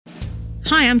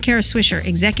Hi, I'm Kara Swisher,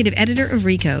 Executive Editor of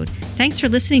Recode. Thanks for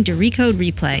listening to Recode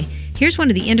Replay. Here's one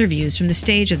of the interviews from the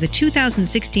stage of the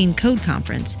 2016 Code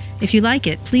Conference. If you like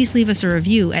it, please leave us a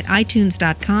review at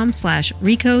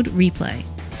itunes.com/RecodeReplay.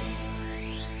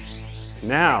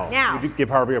 Now, would you give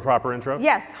Harvey a proper intro?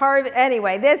 Yes, Harvey.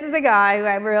 Anyway, this is a guy who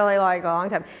I really like a long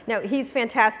time. No, he's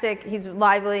fantastic. He's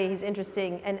lively. He's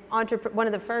interesting, and one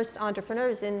of the first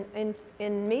entrepreneurs in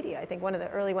media. I think one of the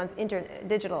early ones,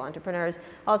 digital entrepreneurs.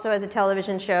 Also has a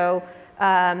television show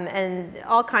and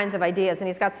all kinds of ideas. And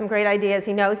he's got some great ideas.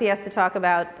 He knows he has to talk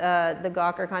about the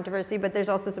Gawker controversy, but there's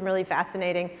also some really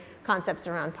fascinating concepts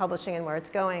around publishing and where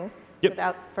it's going. Yep.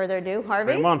 Without further ado,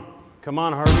 Harvey. Come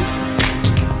on, Harvey.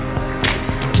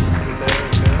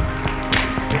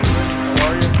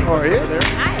 How are you? Hi,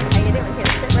 how you doing? Here,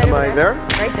 sit right Am over I there?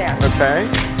 Right there. Okay.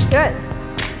 Good.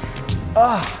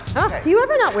 Okay. Do you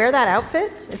ever not wear that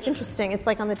outfit? It's interesting. It's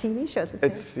like on the TV shows.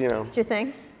 It's, you know, It's your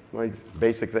thing? my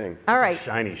basic thing. All right.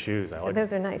 Shiny shoes. I So like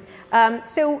those are nice.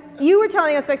 So you were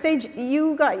telling us backstage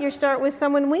you got your start with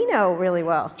someone we know really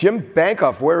well. Jim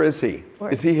Bankoff, where is he?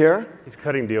 Where? Is he here? He's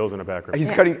cutting deals in the background. He's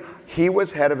cutting. He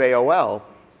was head of AOL,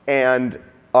 and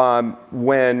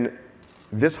when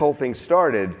this whole thing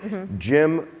started,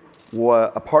 Jim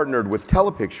partnered with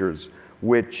Telepictures,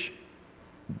 which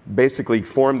basically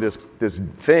formed this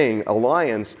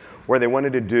alliance where they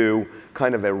wanted to do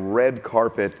kind of a red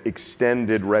carpet,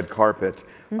 extended red carpet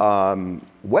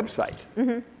website.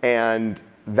 And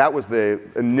that was the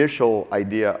initial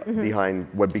idea behind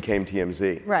what became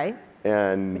TMZ. Right.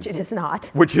 And Which it is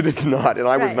not. Which it is not, and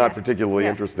I was Right, not yeah. particularly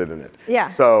Yeah. interested in it.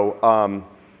 Yeah. So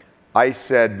I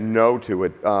said no to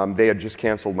it. They had just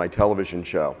canceled my television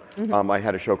show. I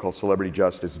had a show called Celebrity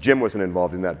Justice. Jim wasn't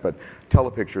involved in that, but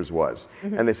Telepictures was.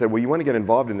 And they said, well, you want to get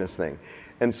involved in this thing.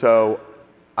 And so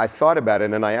I thought about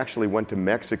it, and I actually went to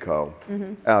Mexico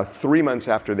 3 months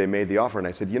after they made the offer. And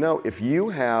I said, you know, if you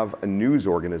have a news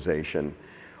organization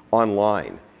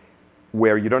online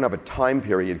where you don't have a time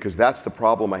period, because that's the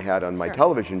problem I had on my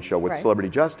television show with Right. Celebrity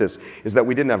Justice, is that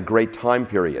we didn't have great time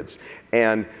periods.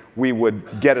 And we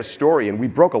would get a story, and we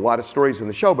broke a lot of stories in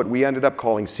the show, but we ended up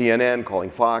calling CNN, calling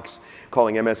Fox,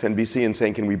 calling MSNBC, and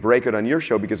saying, can we break it on your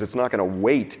show, because it's not going to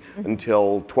wait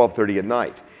until 12:30 at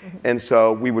night. And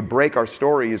so we would break our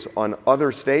stories on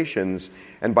other stations,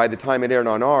 and by the time it aired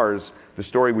on ours, the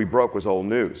story we broke was old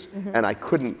news. And I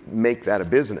couldn't make that a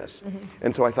business.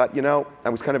 And so I thought, you know, I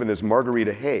was kind of in this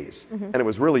margarita haze. And it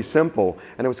was really simple.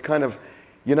 And it was kind of,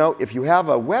 you know, if you have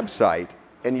a website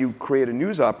and you create a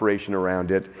news operation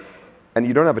around it, and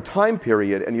you don't have a time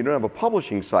period and you don't have a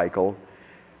publishing cycle,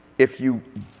 if you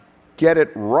get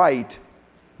it right,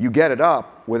 you get it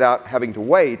up without having to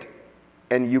wait,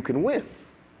 and you can win.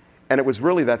 And it was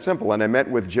really that simple. And I met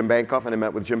with Jim Bankoff and I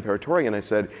met with Jim Paratori, and I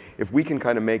said, if we can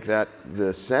kind of make that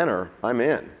the center, I'm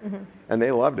in. And they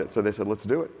loved it. So they said, let's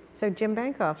do it. So Jim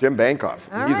Bankoff. Jim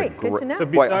Bankoff. All He's right, good to know. So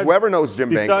Boy, whoever knows Jim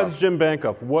Besides Bankoff. Jim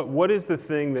Bankoff, what is the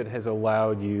thing that has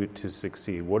allowed you to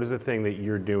succeed? What is the thing that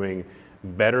you're doing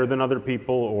better than other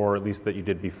people, or at least that you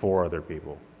did before other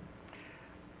people?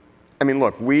 I mean,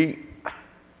 look,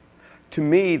 to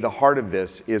me, the heart of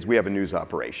this is we have a news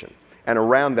operation. And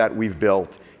around that, we've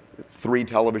built 3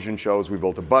 television shows, we've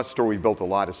built a bus store, we've built a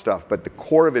lot of stuff, but the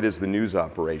core of it is the news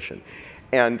operation.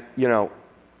 And, you know,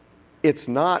 it's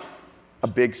not a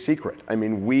big secret. I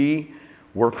mean, we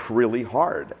work really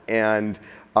hard, and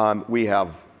we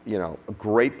have, you know,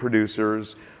 great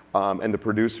producers, and the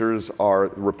producers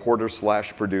are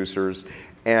reporters/producers,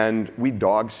 and we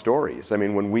dog stories. I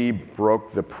mean, when we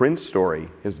broke the Prince story,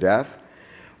 his death,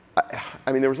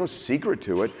 I mean, there was no secret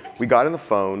to it. We got on the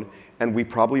phone, and we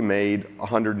probably made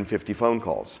 150 phone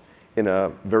calls in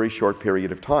a very short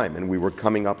period of time, and we were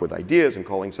coming up with ideas and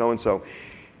calling so-and-so.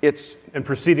 And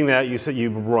preceding that, you said you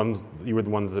were the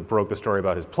ones that broke the story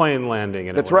about his plane landing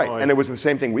in That's Illinois. right, and it was the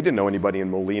same thing. We didn't know anybody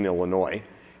in Moline, Illinois.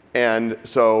 And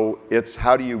so it's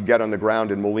how do you get on the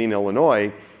ground in Moline,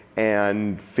 Illinois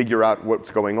and figure out what's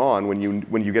going on when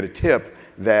you get a tip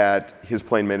that his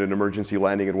plane made an emergency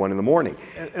landing at 1 in the morning.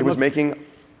 It was making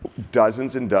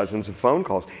dozens and dozens of phone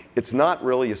calls. It's not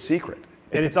really a secret.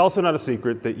 And it's also not a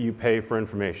secret that you pay for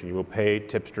information. You will pay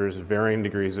tipsters varying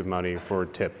degrees of money for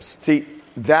tips. See,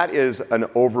 that is an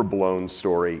overblown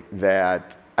story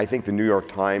that I think the New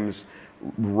York Times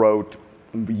wrote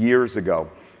years ago.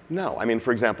 No, I mean,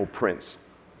 for example, Prince.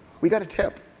 We got a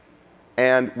tip,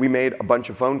 and we made a bunch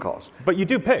of phone calls. But you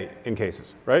do pay in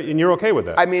cases, right? And you're okay with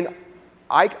that. I mean,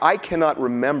 I cannot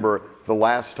remember the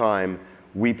last time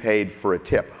we paid for a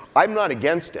tip. I'm not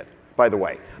against it, by the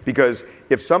way, because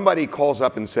if somebody calls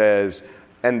up and says,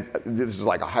 and this is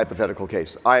like a hypothetical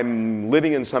case. I'm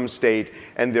living in some state,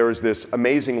 and there's this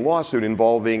amazing lawsuit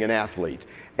involving an athlete,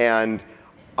 and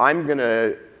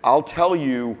I'll tell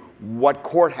you what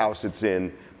courthouse it's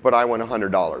in, but I want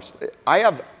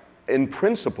 $100. In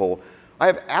principle, I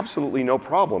have absolutely no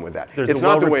problem with that. It's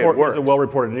not the way it works. There's a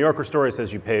well-reported New Yorker story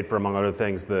says you paid for, among other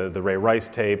things, the Ray Rice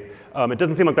tape. It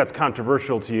doesn't seem like that's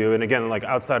controversial to you. And again, like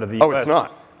outside of the U.S. it's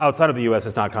not. Outside of the U.S.,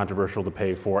 it's not controversial to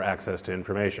pay for access to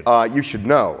information. You should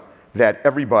know that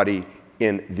everybody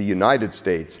in the United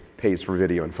States pays for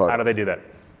video and photos. How do they do that?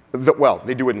 Well,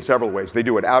 they do it in several ways. They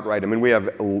do it outright. I mean, we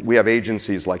have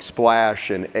agencies like Splash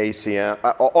and ACM,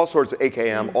 all sorts of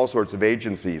AKM, all sorts of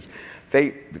agencies.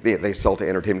 They sell to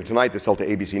Entertainment Tonight. They sell to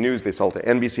ABC News. They sell to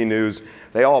NBC News.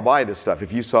 They all buy this stuff.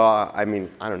 If you saw, I mean,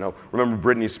 I don't know.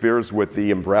 Remember Britney Spears with the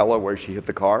umbrella where she hit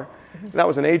the car? That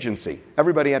was an agency.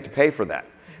 Everybody had to pay for that.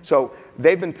 So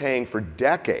they've been paying for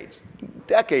decades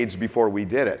before we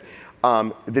did it.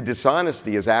 The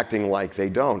dishonesty is acting like they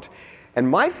don't. And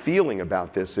my feeling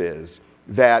about this is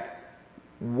that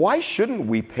why shouldn't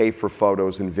we pay for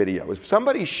photos and video? If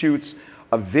somebody shoots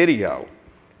a video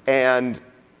and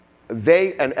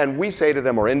we say to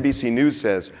them, or NBC News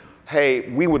says, hey,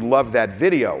 we would love that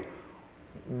video,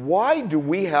 why do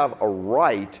we have a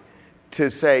right to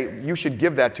say you should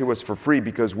give that to us for free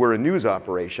because we're a news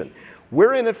operation?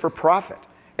 We're in it for profit.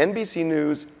 NBC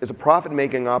News is a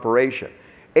profit-making operation.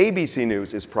 ABC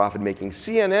News is profit-making.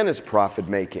 CNN is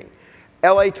profit-making.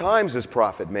 LA Times is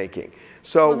profit-making.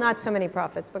 So, well, not so many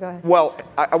profits, but go ahead. Well,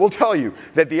 I will tell you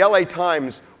that the LA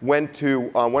Times went to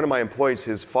one of my employees,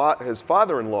 his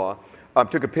father-in-law,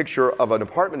 took a picture of an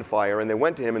apartment fire, and they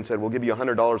went to him and said, we'll give you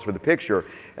 $100 for the picture.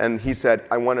 And he said,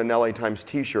 I want an LA Times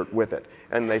t-shirt with it.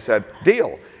 And they said,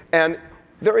 deal. And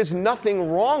there is nothing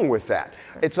wrong with that.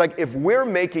 It's like if we're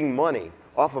making money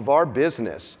off of our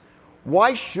business,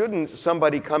 why shouldn't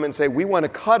somebody come and say, we want a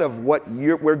cut of what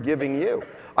we're giving you?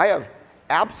 I have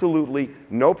absolutely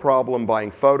no problem buying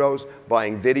photos,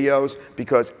 buying videos,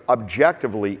 because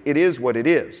objectively, it is what it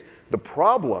is. The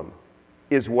problem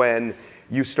is when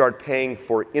you start paying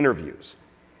for interviews.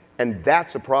 And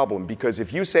that's a problem, because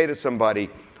if you say to somebody,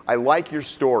 I like your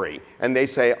story, and they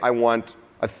say, I want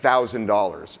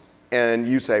 $1,000, and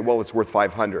you say, well, it's worth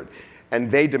 $500,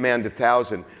 and they demand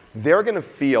 $1,000, they're going to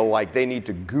feel like they need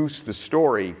to goose the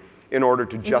story in order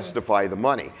to justify the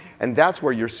money. And that's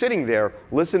where you're sitting there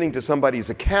listening to somebody's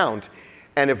account,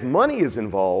 and if money is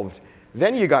involved,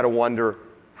 then you got to wonder,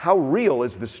 how real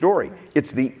is the story?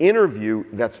 It's the interview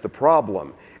that's the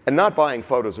problem, and not buying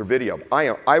photos or video.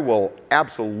 I will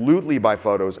absolutely buy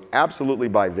photos, absolutely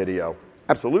buy video,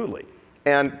 absolutely.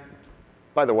 And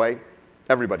by the way,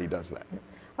 everybody does that.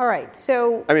 All right,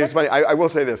 so I mean, it's funny. I will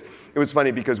say this. It was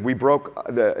funny because we broke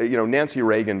Nancy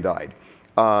Reagan died,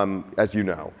 as you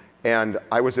know, and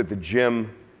I was at the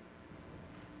gym.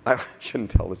 I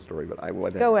shouldn't tell this story, but I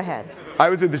would. Go ahead.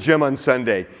 I was at the gym on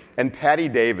Sunday, and Patty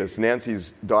Davis,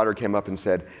 Nancy's daughter, came up and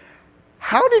said,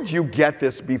 how did you get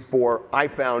this before I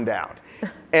found out?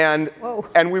 And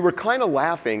we were kind of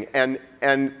laughing, and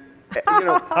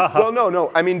well,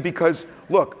 no. I mean, because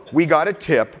look, we got a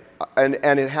tip. And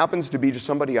it happens to be just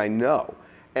somebody I know.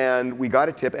 And we got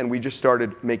a tip, and we just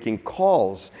started making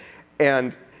calls.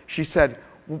 And she said,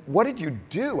 what did you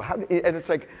do? And it's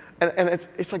like,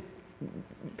 it's like,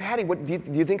 Patty, what do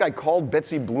you think I called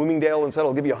Betsy Bloomingdale and said,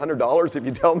 I'll give you $100 if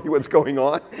you tell me what's going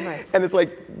on? Right. And it's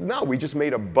like, no, we just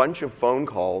made a bunch of phone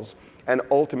calls and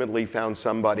ultimately found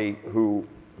somebody who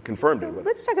confirmed it with.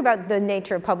 Let's talk about the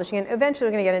nature of publishing, and eventually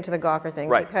we're going to get into the Gawker thing,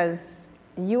 right, because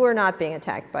you are not being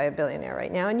attacked by a billionaire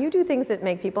right now, and you do things that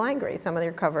make people angry, some of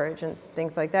your coverage and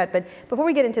things like that. But before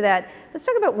we get into that, let's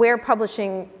talk about where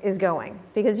publishing is going,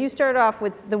 because you started off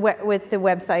with the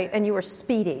website, and you were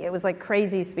speedy. It was like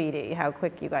crazy speedy how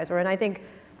quick you guys were, and I think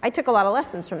I took a lot of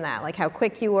lessons from that, like how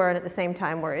quick you were, and at the same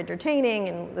time were entertaining,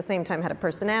 and at the same time had a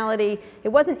personality. It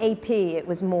wasn't AP, it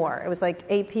was more. It was like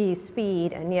AP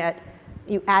speed, and yet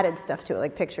you added stuff to it,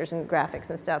 like pictures and graphics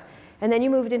and stuff. And then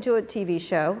you moved into a TV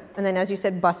show, and then, as you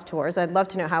said, bus tours. I'd love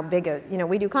to know how big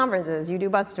we do conferences, you do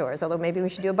bus tours, although maybe we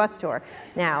should do a bus tour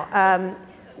now.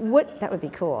 That would be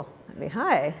cool. I'd be,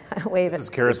 hi, wave. This is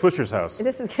Kara Swisher's house.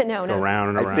 This is, no. Around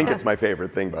and around. I think it's my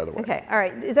favorite thing, by the way. Okay, all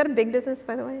right. Is that a big business,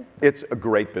 by the way? It's a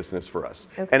great business for us.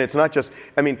 Okay. And it's not just,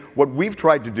 I mean, what we've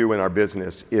tried to do in our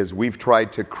business is we've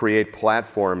tried to create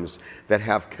platforms that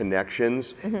have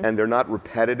connections, and they're not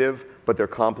repetitive, but they're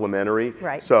complementary.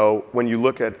 Right. So when you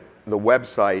look at the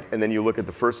website and then you look at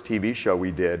the first TV show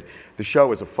we did, the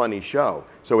show is a funny show.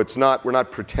 So we're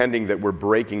not pretending that we're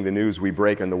breaking the news we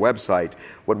break on the website.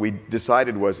 What we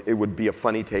decided was it would be a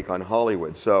funny take on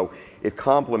Hollywood. So it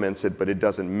complements it, but it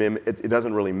doesn't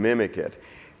really mimic it.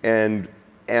 And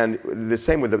the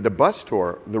same with the bus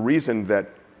tour. The reason that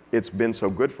it's been so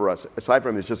good for us, aside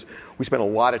from it's just we spent a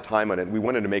lot of time on it. We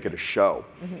wanted to make it a show,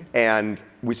 and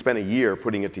we spent a year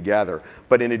putting it together.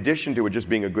 But in addition to it just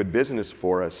being a good business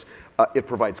for us, it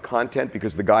provides content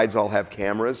because the guides all have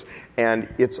cameras,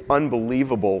 and it's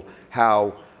unbelievable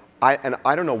how. I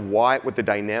don't know what the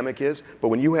dynamic is, but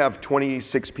when you have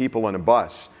 26 people on a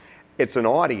bus, it's an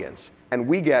audience, and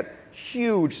we get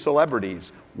huge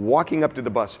celebrities walking up to the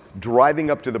bus, driving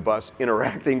up to the bus,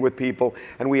 interacting with people,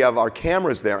 and we have our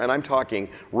cameras there, and I'm talking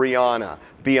Rihanna,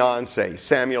 Beyonce,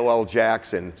 Samuel L.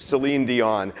 Jackson, Celine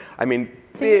Dion. I mean,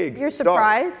 so big you're stars.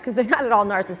 surprised? Because they're not at all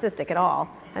narcissistic at all.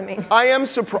 I mean, I am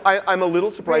surprised. I'm a little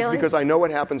surprised Really? because I know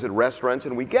what happens at restaurants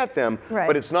and we get them, Right.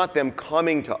 but it's not them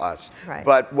coming to us. Right.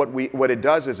 But what it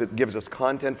does is it gives us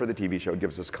content for the TV show. It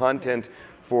gives us content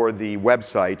for the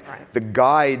website. Right. The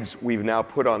guides we've now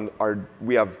put on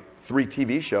we have 3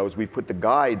 TV shows. We've put the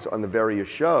guides on the various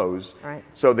shows. Right.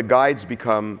 So the guides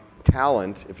become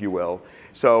talent, if you will.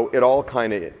 So it all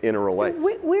kind of interrelates.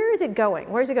 so where is it going?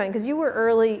 Where is it going? Because you were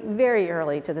early, very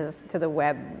early to the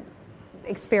web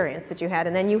experience that you had,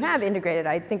 and then you have integrated.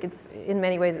 I think it's in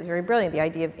many ways it's very brilliant, the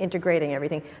idea of integrating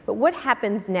everything. But what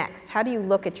happens next? How do you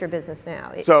look at your business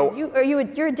now? So-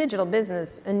 you're a digital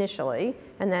business initially,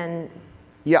 and then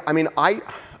Yeah, I mean, I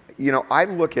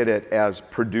look at it as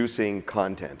producing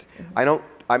content.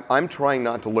 I'm trying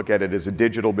not to look at it as a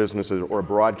digital business or a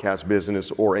broadcast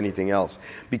business or anything else.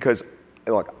 Because,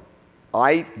 look,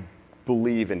 I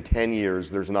believe in 10 years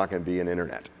there's not going to be an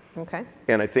internet. okay,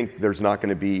 And I think there's not going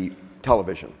to be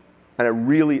television. And I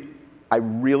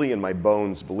really in my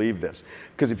bones believe this.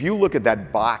 Because if you look at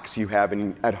that box you have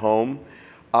at home,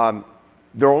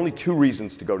 there are only 2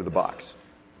 reasons to go to the box.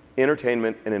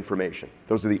 Entertainment and information.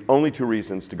 Those are the only 2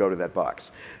 reasons to go to that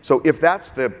box. So if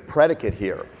that's the predicate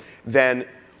here, then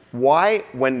why,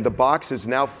 when the box is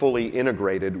now fully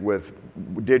integrated with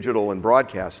digital and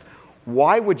broadcast,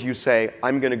 why would you say,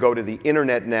 I'm going to go to the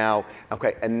internet now,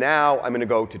 okay, and now I'm going to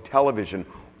go to television?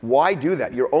 Why do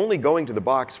that? You're only going to the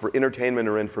box for entertainment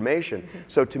or information.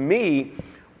 So to me,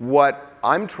 what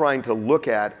I'm trying to look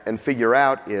at and figure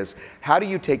out is how do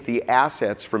you take the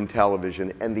assets from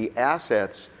television and the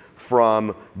assets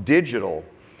from digital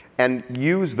and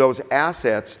use those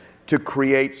assets to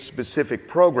create specific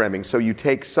programming. So you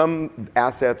take some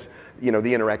assets, the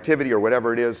interactivity or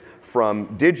whatever it is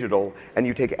from digital, and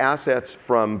you take assets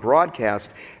from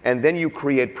broadcast, and then you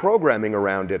create programming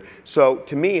around it. So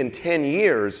to me, in 10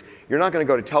 years, you're not going to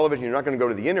go to television, you're not going to go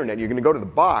to the internet, you're going to go to the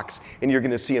box, and you're going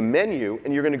to see a menu,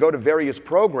 and you're going to go to various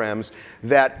programs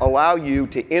that allow you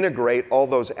to integrate all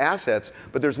those assets,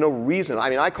 but there's no reason. I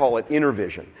mean, I call it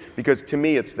Intervision, because to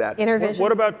me it's that. Intervision.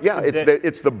 What about Yeah, today?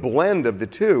 it's the blend of the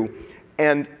two,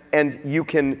 and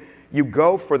you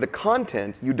go for the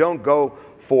content. You don't go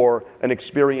for an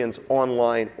experience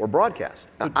online or broadcast.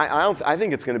 I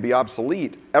think it's going to be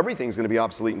obsolete. Everything's going to be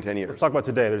obsolete in 10 years. Let's talk about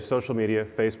today. There's social media,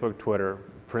 Facebook, Twitter.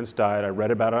 Prince died. I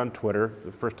read about it on Twitter.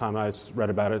 The first time I read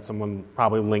about it, someone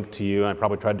probably linked to you, and I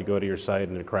probably tried to go to your site,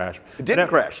 and it crashed. It didn't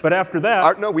crash. But after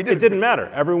that, No, we didn't. It didn't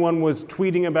matter. Everyone was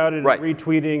tweeting about it, Right. and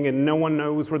retweeting, and no one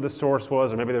knows where the source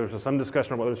was, or maybe there was some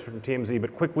discussion of whether it was from TMZ,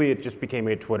 but quickly it just became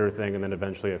a Twitter thing, and then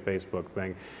eventually a Facebook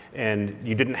thing. And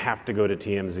you didn't have to go to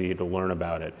TMZ to learn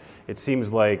about it. It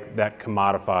seems like that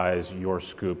commodifies your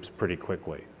scoops pretty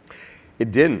quickly.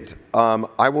 It didn't.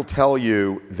 I will tell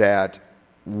you that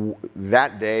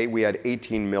that day we had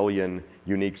 18 million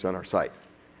uniques on our site,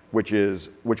 which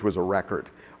was a record.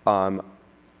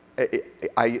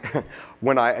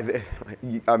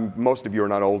 Most of you are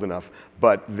not old enough,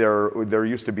 but there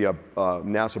used to be a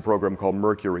NASA program called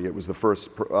Mercury. It was the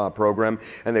first program,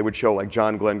 and they would show like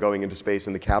John Glenn going into space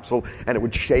in the capsule, and it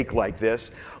would shake like this.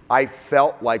 I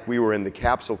felt like we were in the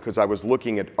capsule because I was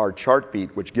looking at our chart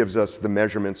beat, which gives us the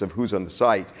measurements of who's on the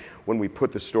site when we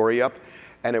put the story up,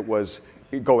 and it was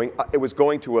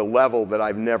going to a level that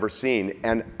I've never seen,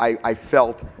 and I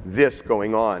felt this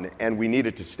going on, and we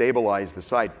needed to stabilize the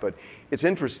site. But it's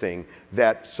interesting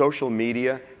that social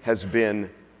media has been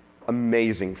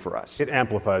amazing for us. It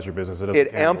amplifies your business. It doesn't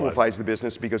It cannibalize. amplifies the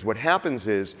business because what happens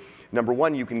is, number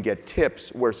one, you can get tips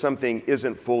where something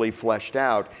isn't fully fleshed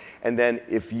out, and then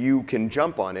if you can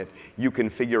jump on it, you can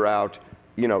figure out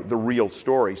the real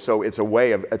story. So it's a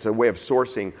way of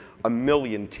sourcing a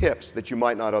million tips that you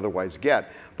might not otherwise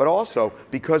get. But also,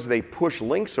 because they push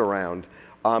links around,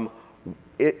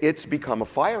 it's become a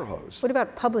fire hose. What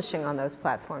about publishing on those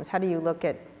platforms? How do you look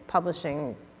at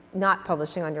publishing, not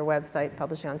publishing on your website,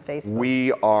 publishing on Facebook?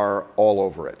 We are all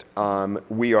over it.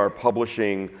 We are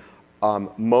publishing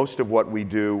most of what we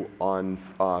do on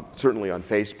certainly on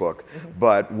Facebook,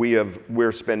 but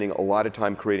we're spending a lot of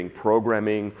time creating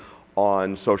programming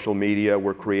on social media.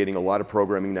 We're creating a lot of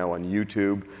programming now on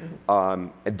YouTube,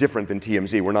 different than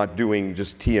TMZ. We're not doing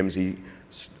just TMZ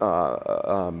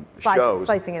shows.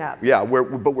 Slicing it up. Yeah,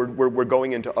 but we're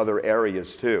going into other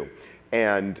areas too,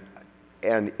 and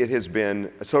it has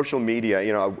been social media.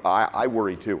 You know, I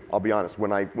worry too. I'll be honest.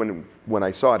 When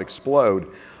I saw it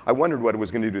explode, I wondered what it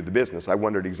was going to do to the business. I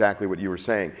wondered exactly what you were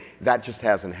saying. That just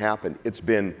hasn't happened. It's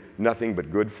been nothing but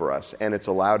good for us, and it's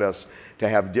allowed us to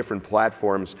have different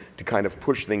platforms to kind of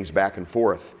push things back and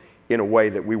forth in a way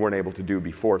that we weren't able to do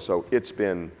before. So it's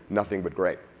been nothing but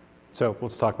great. So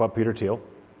let's talk about Peter Thiel.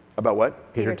 About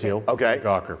what? Peter Thiel. Okay.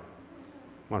 Gawker.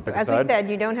 Want to pick a As side? we said,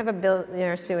 you don't have a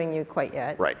billionaire suing you quite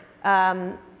yet. Right.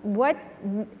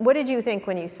 What did you think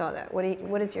when you saw that?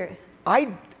 What is your...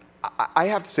 I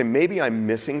have to say, maybe I'm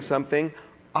missing something.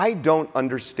 I don't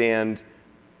understand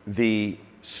the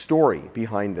story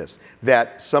behind this,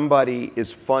 that somebody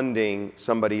is funding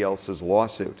somebody else's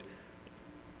lawsuit.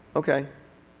 Okay.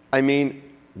 I mean,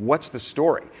 what's the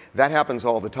story? That happens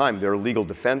all the time. There are legal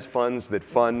defense funds that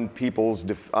fund people's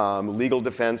legal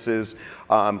defenses.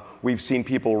 We've seen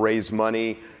people raise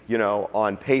money,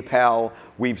 on PayPal.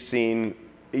 We've seen,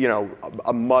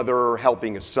 a mother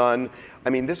helping a son. I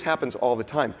mean, this happens all the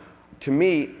time. To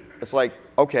me, it's like,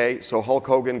 okay, so Hulk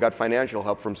Hogan got financial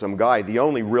help from some guy. The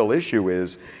only real issue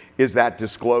is that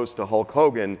disclosed to Hulk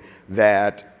Hogan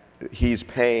that he's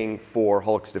paying for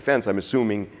Hulk's defense? I'm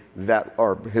assuming that,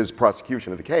 or his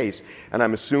prosecution of the case, and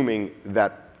I'm assuming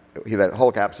that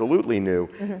Hulk absolutely knew.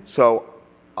 So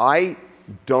I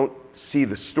don't see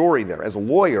the story there. As a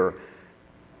lawyer,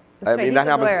 I mean, that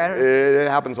happens. It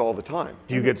happens all the time.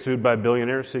 Do you get sued by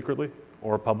billionaires secretly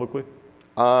or publicly?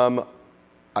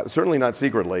 Certainly not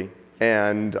secretly,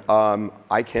 and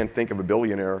I can't think of a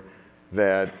billionaire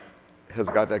that has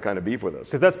got that kind of beef with us.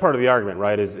 Because that's part of the argument,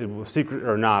 right? Is it secret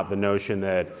or not, the notion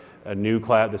that a new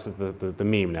class, this is the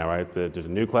meme now, right? There's a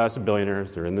new class of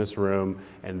billionaires, they're in this room,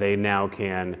 and they now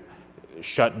can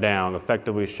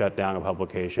effectively shut down a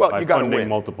publication by funding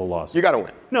multiple lawsuits. You got to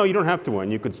win. No, you don't have to win.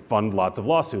 You could fund lots of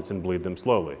lawsuits and bleed them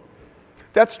slowly.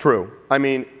 That's true. I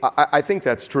mean, I think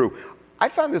that's true. I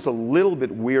found this a little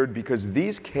bit weird because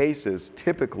these cases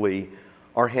typically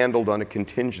are handled on a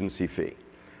contingency fee.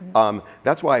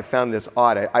 That's why I found this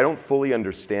odd. I don't fully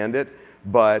understand it,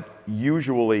 but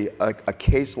usually a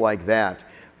case like that,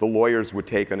 the lawyers would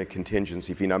take on a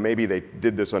contingency fee. Now, maybe they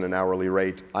did this on an hourly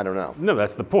rate. I don't know. No,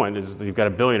 that's the point, is that you've got a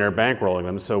billionaire bankrolling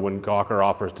them, so when Gawker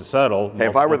offers to settle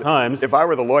if I were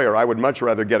the lawyer, I would much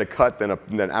rather get a cut than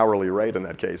an hourly rate in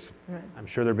that case. Right. I'm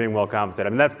sure they're being well compensated.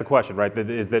 I mean, that's the question, right?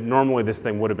 Is that normally this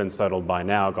thing would have been settled by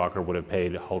now. Gawker would have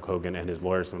paid Hulk Hogan and his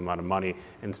lawyer some amount of money.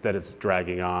 Instead, it's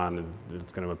dragging on, and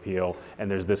it's going to appeal. And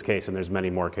there's this case, and there's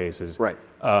many more cases. Right.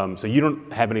 So you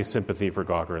don't have any sympathy for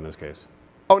Gawker in this case?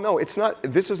 Oh, no, it's not.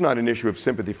 This is not an issue of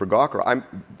sympathy for Gawker.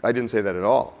 I didn't say that at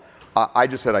all. I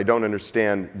just said I don't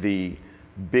understand the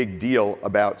big deal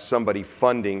about somebody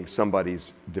funding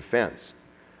somebody's defense.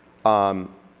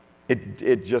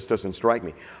 It just doesn't strike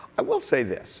me. I will say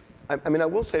this. I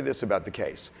will say this about the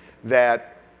case.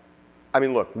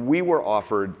 Look, we were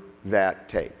offered that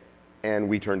tape, and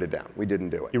we turned it down. We didn't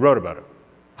do it. You wrote about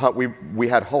it. We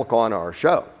had Hulk on our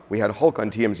show. We had Hulk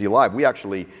on TMZ Live. We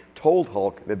actually told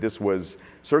Hulk that this was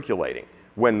circulating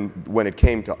when it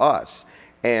came to us,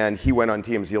 and he went on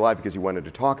TMZ Live because he wanted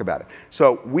to talk about it.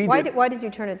 So why did you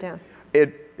turn it down?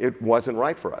 It wasn't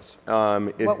right for us.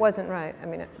 What wasn't right?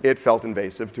 It felt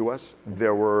invasive to us.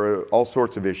 There were all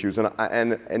sorts of issues, and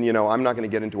I'm not going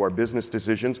to get into our business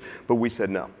decisions, but we said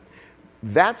no.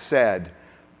 That said,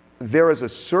 there is a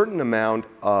certain amount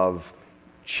of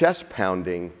chest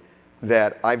pounding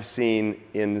that I've seen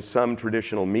in some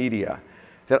traditional media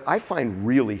that I find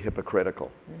really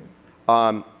hypocritical.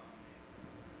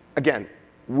 Again,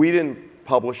 we didn't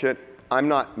publish it. I'm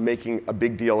not making a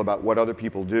big deal about what other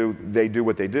people do. They do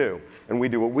what they do, and we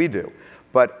do what we do.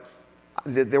 But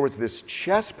there was this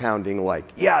chest pounding, like,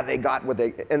 yeah, they got what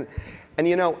they, and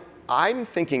I'm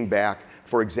thinking back,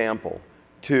 for example,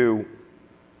 to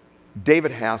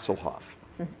David Hasselhoff.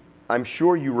 I'm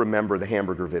sure you remember the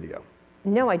hamburger video.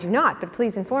 No, I do not, but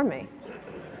please inform me.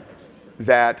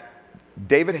 That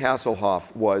David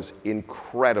Hasselhoff was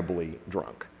incredibly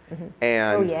drunk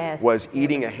and was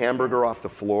eating a hamburger off the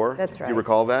floor. That's right. Do you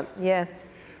recall that?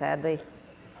 Yes, sadly.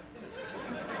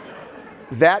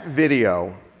 That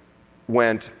video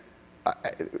went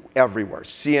everywhere.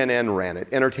 CNN ran it,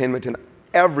 Entertainment Tonight,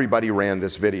 everybody ran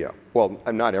this video. Well,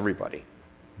 not everybody,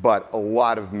 but a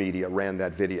lot of media ran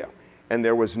that video. And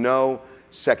there was no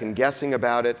second guessing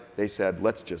about it. They said,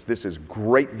 this is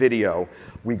great video,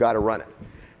 we got to run it.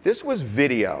 This was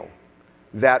video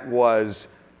that was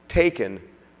taken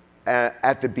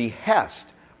at the behest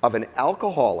of an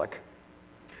alcoholic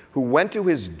who went to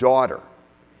his daughter,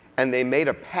 and they made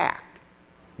a pact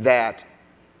that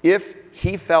if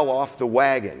he fell off the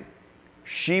wagon,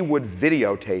 she would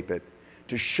videotape it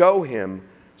to show him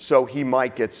so he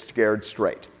might get scared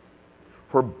straight.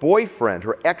 Her boyfriend,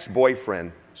 her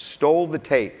ex-boyfriend, stole the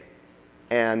tape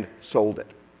and sold it.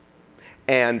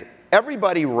 And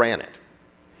everybody ran it.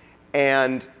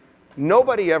 And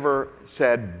nobody ever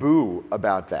said boo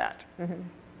about that. Mm-hmm.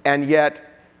 And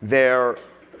yet they're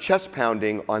chest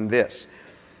pounding on this.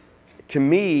 To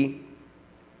me,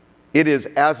 it is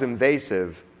as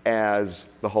invasive as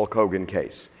the Hulk Hogan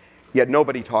case. Yet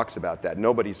nobody talks about that.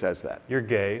 Nobody says that. You're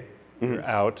gay. Mm-hmm. You're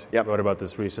out. Yep. You wrote about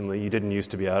this recently. You didn't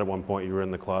used to be out. At one point, you were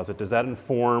in the closet. Does that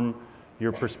inform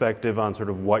your perspective on sort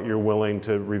of what you're willing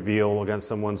to reveal against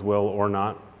someone's will or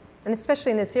not? And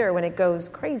especially in this era when it goes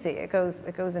crazy, it goes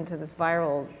into this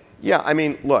viral. Yeah, I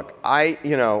mean, look,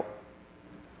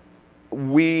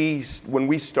 when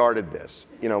we started this,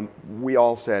 we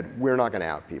all said we're not going to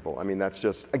out people. I mean, that's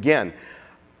just, again,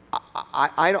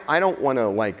 I don't want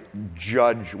to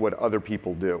judge what other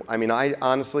people do. I mean,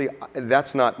 honestly,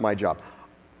 that's not my job.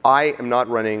 I am not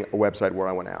running a website where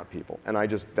I want to out people, and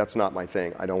that's not my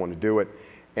thing. I don't want to do it,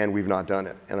 and we've not done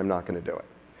it, and I'm not going to do it.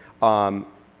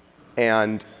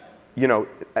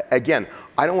 Again,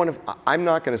 I'm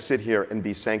not going to sit here and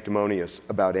be sanctimonious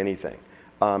about anything.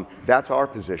 That's our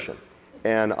position,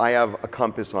 and I have a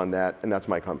compass on that, and that's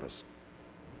my compass.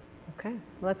 Okay,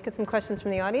 well, let's get some questions from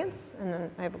the audience, and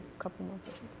then I have a couple more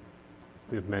questions.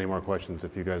 We have many more questions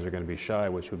if you guys are going to be shy,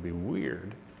 which would be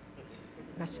weird.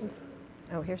 Questions?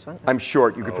 Oh, here's one. I'm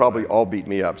short. You could probably all beat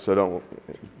me up, so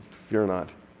fear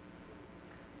not.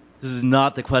 This is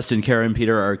not the question Kara and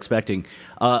Peter are expecting.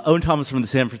 Owen Thomas from the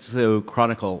San Francisco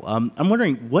Chronicle. I'm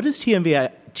wondering, what is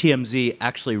TMZ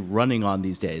actually running on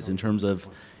these days in terms of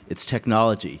its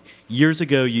technology? Years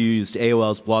ago, you used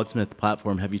AOL's Blogsmith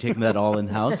platform. Have you taken that all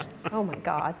in-house? Oh, my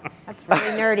God. That's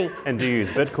really nerdy. And do you use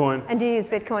Bitcoin? And do you use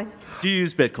Bitcoin? Do you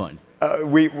use Bitcoin?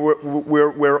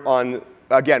 We're on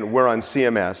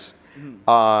CMS.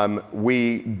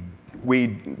 We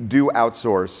do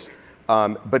outsource.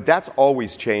 But that's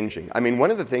always changing. I mean,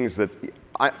 one of the things that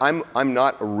I'm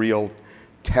not a real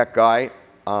tech guy.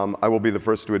 I will be the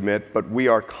first to admit, but we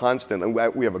are constant, and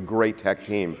we have a great tech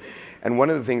team. And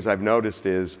one of the things I've noticed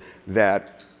is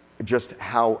that just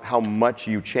how much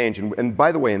you change, and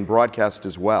by the way, in broadcast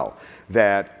as well,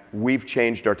 that we've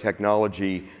changed our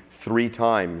technology 3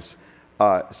 times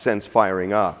since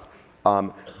firing up.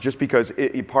 Just because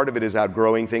part of it is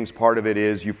outgrowing things, part of it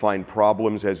is you find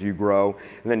problems as you grow,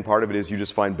 and then part of it is you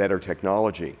just find better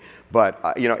technology. But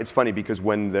it's funny because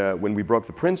when we broke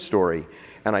the Prince story,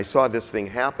 and I saw this thing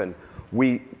happen,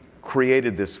 we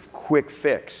created this quick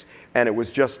fix, and it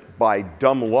was just by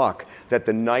dumb luck that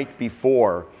the night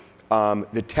before,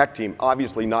 the tech team,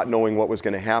 obviously not knowing what was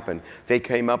going to happen, they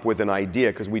came up with an idea,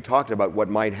 because we talked about what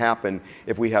might happen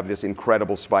if we have this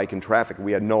incredible spike in traffic.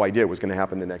 We had no idea it was going to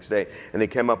happen the next day. And they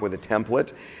came up with a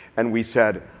template, and we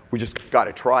said, we just got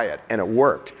to try it, and it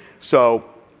worked. So,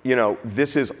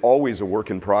 this is always a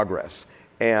work in progress.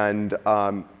 And,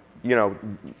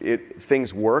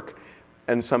 things work,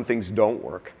 and some things don't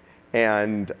work.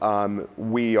 And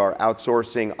we are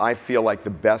outsourcing. I feel like the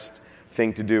best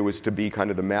thing to do is to be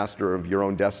kind of the master of your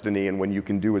own destiny, and when you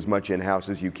can do as much in-house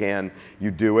as you can,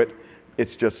 you do it.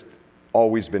 It's just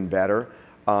always been better,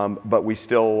 but we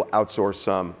still outsource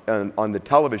some. And on the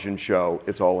television show,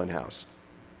 it's all in-house.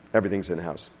 Everything's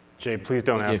in-house. Jay, please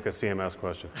don't ask a CMS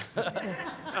question.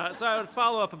 So I would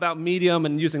follow up about Medium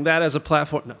and using that as a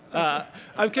platform. No.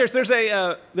 I'm curious, there's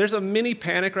a mini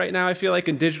panic right now, I feel like,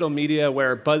 in digital media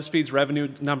where BuzzFeed's revenue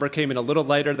number came in a little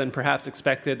lighter than perhaps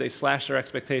expected. They slashed their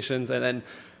expectations, and then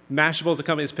Mashable as a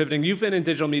company is pivoting. You've been in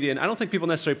digital media, and I don't think people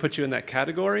necessarily put you in that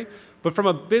category. But from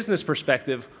a business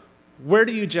perspective, where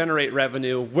do you generate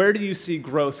revenue? Where do you see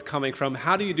growth coming from?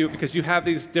 How do you do it? Because you have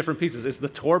these different pieces. Is the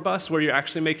tour bus where you're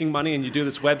actually making money and you do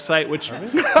this website which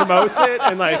promotes it?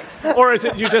 And or is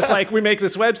it you just we make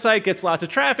this website, gets lots of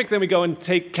traffic, then we go and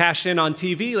take cash in on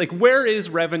TV? Where is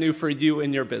revenue for you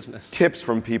in your business? Tips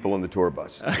from people in the tour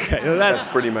bus. Okay, well, that's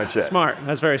pretty much it. Smart.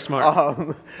 That's very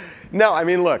smart. No, I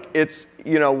mean, look, it's,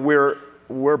 we're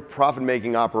a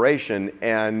profit-making operation,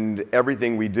 and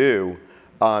everything we do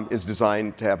is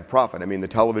designed to have a profit. I mean, the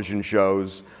television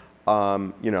shows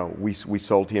we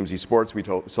sold TMZ Sports, we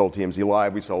sold TMZ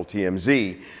Live, we sold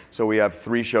TMZ. So we have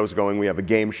 3 shows going. We have a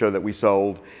game show that we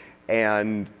sold,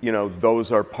 and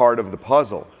those are part of the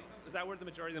puzzle. Is that where the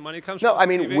majority of the money comes No, from? I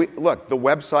mean, look, the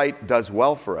website does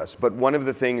well for us, but one of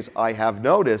the things I have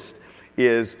noticed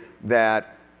is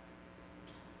that,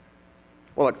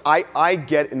 well, look, I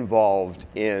get involved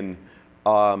in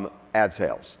ad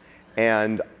sales,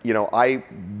 and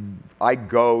I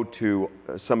go to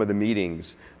some of the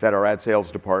meetings that our ad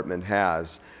sales department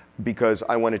has because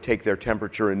I want to take their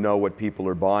temperature and know what people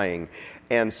are buying.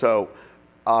 And so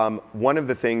one of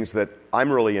the things that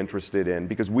I'm really interested in,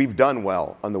 because we've done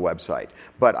well on the website,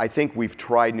 but I think we've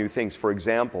tried new things. For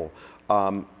example,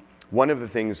 one of the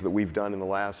things that we've done in the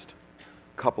last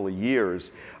couple of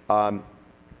years,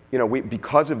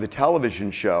 because of the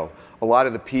television show, a lot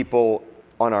of the people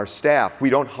on our staff, we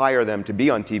don't hire them to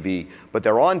be on TV, but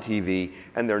they're on TV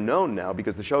and they're known now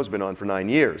because the show's been on for 9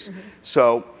 years. Mm-hmm.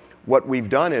 So what we've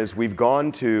done is we've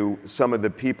gone to some of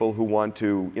the people who want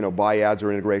to, buy ads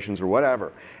or integrations or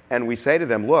whatever, and we say to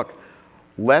them, look,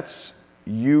 let's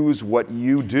use what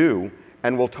you do,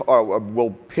 and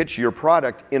we'll pitch your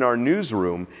product in our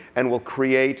newsroom, and we'll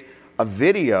create a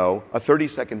video, a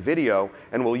 30-second video,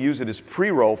 and we'll use it as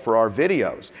pre-roll for our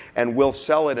videos. And we'll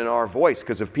sell it in our voice,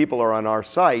 because if people are on our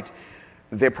site,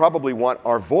 they probably want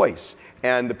our voice.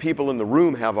 And the people in the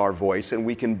room have our voice, and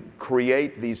we can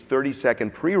create these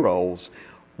 30-second pre-rolls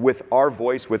with our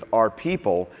voice, with our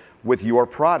people, with your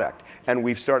product. And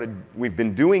we've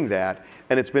been doing that,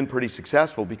 and it's been pretty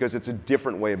successful because it's a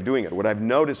different way of doing it. What I've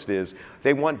noticed is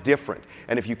they want different.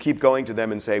 And if you keep going to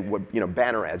them and say,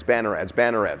 banner ads,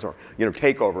 or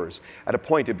takeovers, at a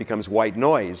point it becomes white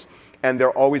noise, and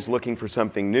they're always looking for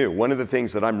something new. One of the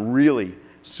things that I'm really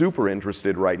super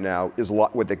interested right now is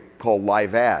what they call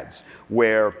live ads,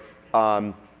 where,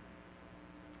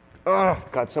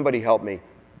 somebody help me.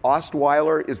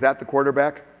 Osweiler, is that the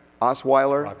quarterback?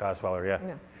 Osweiler? Brock Osweiler, yeah.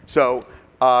 No. So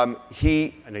I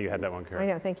know you had that one, Karen.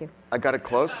 I know, thank you. I got it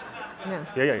close? No.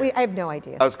 Yeah. I have no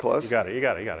idea. I was close? You got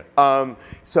it.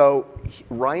 So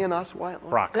Ryan Osweiler?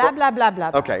 Brock. Blah, blah, blah,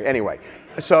 blah, blah. Okay, anyway.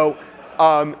 So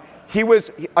he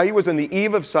was on the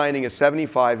eve of signing a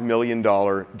 $75 million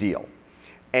deal.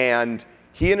 And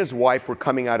he and his wife were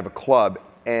coming out of a club,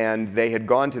 and they had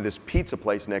gone to this pizza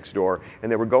place next door,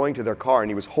 and they were going to their car,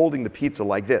 and he was holding the pizza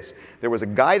like this. There was a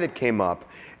guy that came up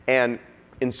and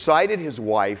incited his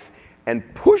wife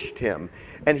and pushed him,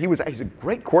 and he's a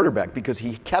great quarterback because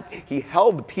he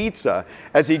held the pizza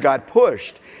as he got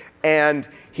pushed, and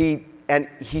he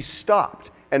stopped.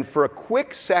 And for a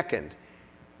quick second,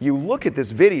 you look at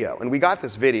this video, and we got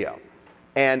this video,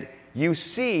 and you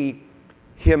see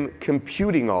him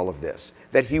computing all of this,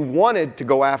 that he wanted to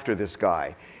go after this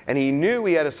guy, and he knew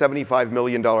he had a $75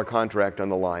 million contract on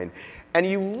the line, and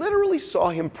you literally saw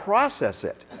him process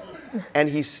it. And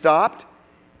he stopped,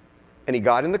 and he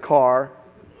got in the car,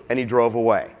 and he drove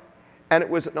away. And it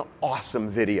was an awesome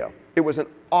video. It was an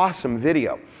awesome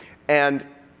video. And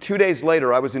 2 days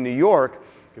later, I was in New York,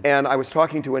 and I was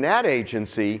talking to an ad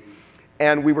agency,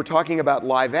 and we were talking about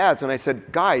live ads, and I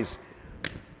said, guys,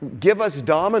 give us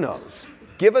Domino's.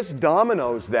 Give us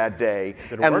Domino's that day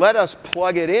and let us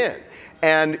plug it in.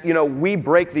 And, we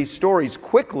break these stories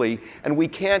quickly, and we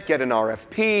can't get an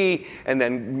RFP and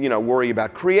then, worry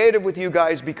about creative with you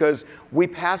guys because we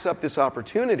pass up this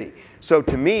opportunity. So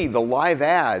to me, the live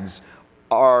ads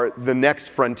are the next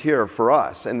frontier for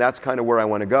us, and that's kind of where I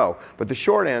want to go. But the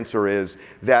short answer is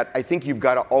that I think you've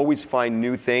got to always find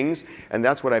new things, and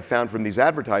that's what I've found from these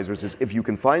advertisers is if you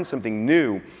can find something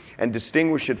new and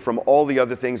distinguish it from all the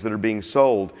other things that are being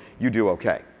sold, you do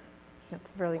okay.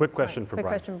 That's a really Quick question for Brian.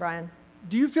 Brian. Quick question, Brian.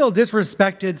 Do you feel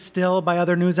disrespected still by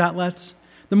other news outlets?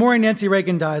 The morning Nancy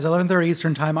Reagan dies, 11:30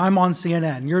 Eastern Time, I'm on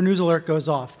CNN. Your news alert goes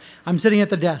off. I'm sitting at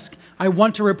the desk. I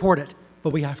want to report it,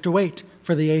 but we have to wait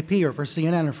for the AP or for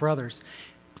CNN or for others.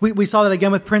 We saw that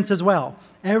again with Prince as well.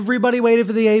 Everybody waited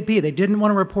for the AP. They didn't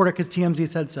want to report it because TMZ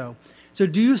said so. So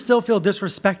do you still feel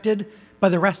disrespected by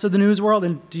the rest of the news world,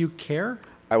 and do you care?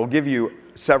 I will give you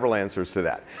several answers to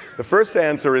that. The first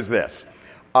answer is this.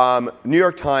 New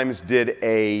York Times did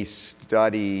a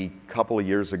study a couple of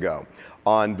years ago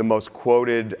on the most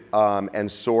quoted and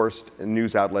sourced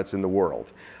news outlets in the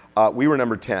world. We were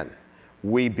number 10.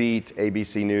 We beat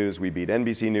ABC News, we beat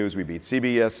NBC News, we beat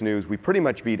CBS News. We pretty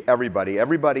much beat everybody.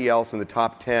 Everybody else in the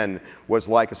top 10 was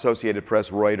like Associated Press,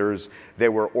 Reuters. They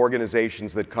were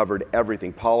organizations that covered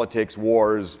everything, politics,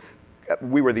 wars.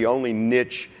 We were the only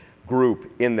niche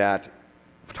group in that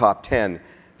top 10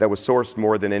 that was sourced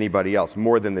more than anybody else,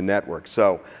 more than the network.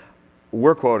 So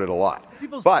we're quoted a lot.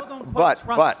 People still don't quite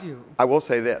trust you. I will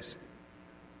say this.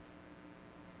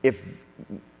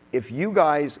 if you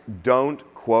guys don't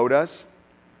quote us,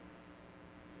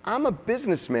 I'm a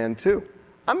businessman too.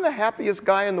 I'm the happiest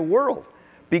guy in the world,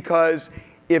 because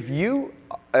if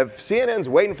CNN's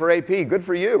waiting for AP, good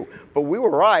for you, but we were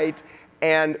right,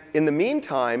 and in the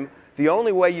meantime, the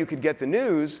only way you could get the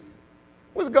news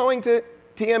was going to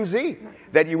TMZ,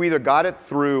 that you either got it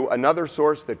through another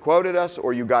source that quoted us,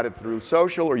 or you got it through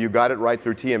social, or you got it right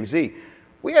through TMZ.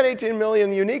 We had 18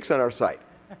 million uniques on our site.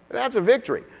 That's a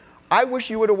victory. I wish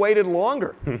you would have waited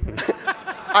longer.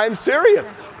 I'm serious.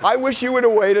 I wish you would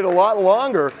have waited a lot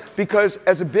longer, because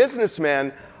as a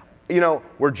businessman, you know,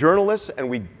 we're journalists,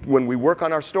 and when we work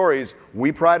on our stories,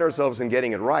 we pride ourselves in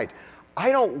getting it right.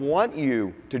 I don't want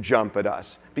you to jump at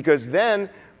us, because then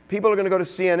people are going to go to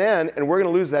CNN and we're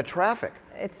going to lose that traffic.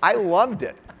 I loved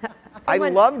it. I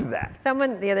loved that.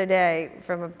 Someone the other day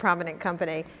from a prominent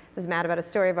company was mad about a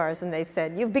story of ours, and they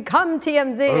said, "You've become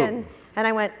TMZ," and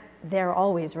I went, "They're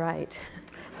always right."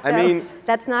 So I mean,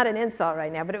 that's not an insult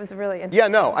right now, but it was really interesting. Yeah,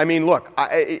 no. I mean, look,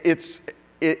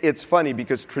 it's funny,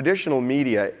 because traditional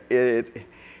media,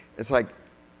 it's like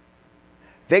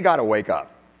they got to wake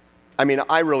up. I mean,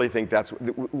 I really think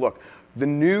look, the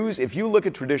news, if you look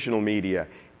at traditional media,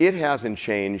 it hasn't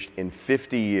changed in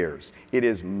 50 years. It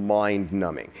is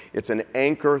mind-numbing. It's an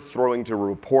anchor throwing to a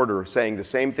reporter saying the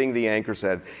same thing the anchor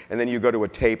said, and then you go to a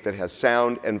tape that has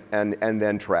sound and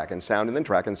then track, and sound and then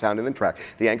track, and sound and then track.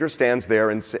 The anchor stands there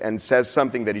and says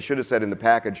something that he should have said in the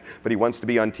package, but he wants to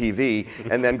be on TV,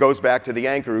 and then goes back to the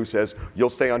anchor who says, "You'll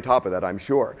stay on top of that, I'm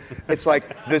sure." It's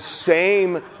like the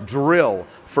same drill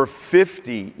for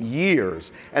 50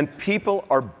 years, and people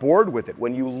are bored with it.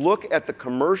 When you look at the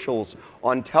commercials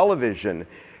on television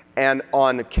and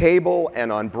on cable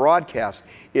and on broadcast,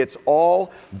 it's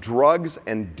all drugs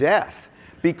and death,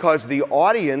 because the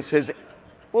audience has,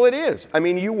 well, it is. I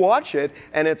mean, you watch it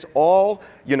and it's all,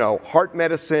 you know, heart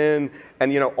medicine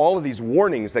and, you know, all of these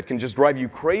warnings that can just drive you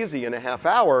crazy in a half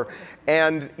hour.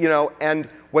 And, you know, and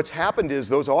what's happened is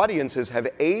those audiences have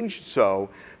aged so.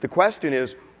 The question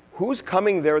is, who's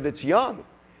coming there that's young?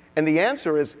 And the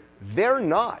answer is, they're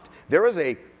not. There is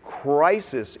a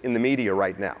crisis in the media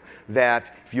right now,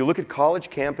 that if you look at college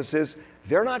campuses,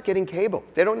 they're not getting cable.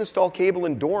 They don't install cable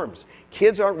in dorms.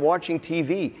 Kids aren't watching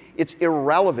TV. It's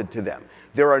irrelevant to them.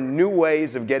 There are new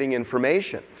ways of getting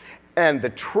information. And the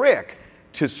trick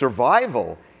to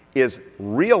survival is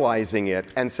realizing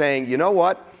it and saying, you know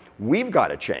what, we've got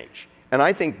to change. And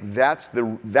I think that's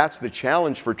the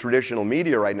challenge for traditional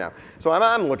media right now. So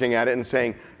I'm looking at it and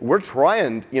saying, we're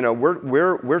trying, you know,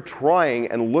 we're trying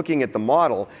and looking at the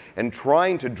model and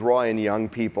trying to draw in young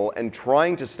people and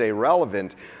trying to stay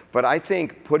relevant. But I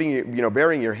think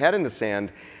burying your head in the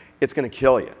sand, it's going to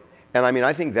kill you. And I mean,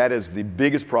 I think that is the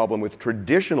biggest problem with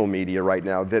traditional media right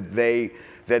now, that they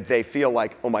feel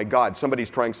like, oh my God, somebody's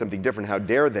trying something different, how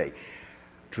dare they?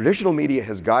 Traditional media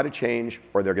has got to change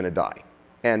or they're going to die.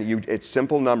 And it's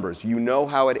simple numbers. You know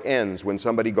how it ends when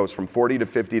somebody goes from 40 to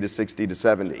 50 to 60 to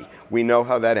 70. We know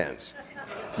how that ends.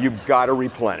 You've got to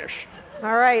replenish.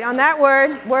 All right, on that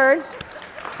word,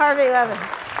 Harvey Levin.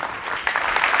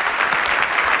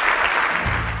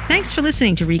 Thanks for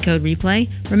listening to Recode Replay.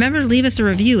 Remember to leave us a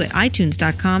review at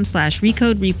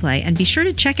itunes.com/RecodeReplay, and be sure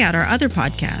to check out our other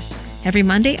podcasts. Every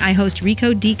Monday, I host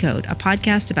Recode Decode, a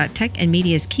podcast about tech and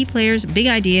media's key players, big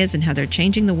ideas, and how they're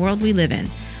changing the world we live in.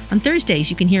 On Thursdays,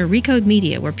 you can hear Recode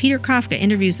Media, where Peter Kafka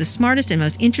interviews the smartest and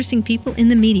most interesting people in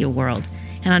the media world.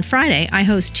 And on Friday, I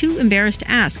host Too Embarrassed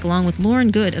to Ask, along with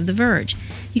Lauren Good of The Verge.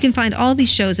 You can find all these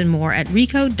shows and more at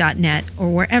recode.net or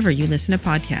wherever you listen to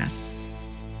podcasts.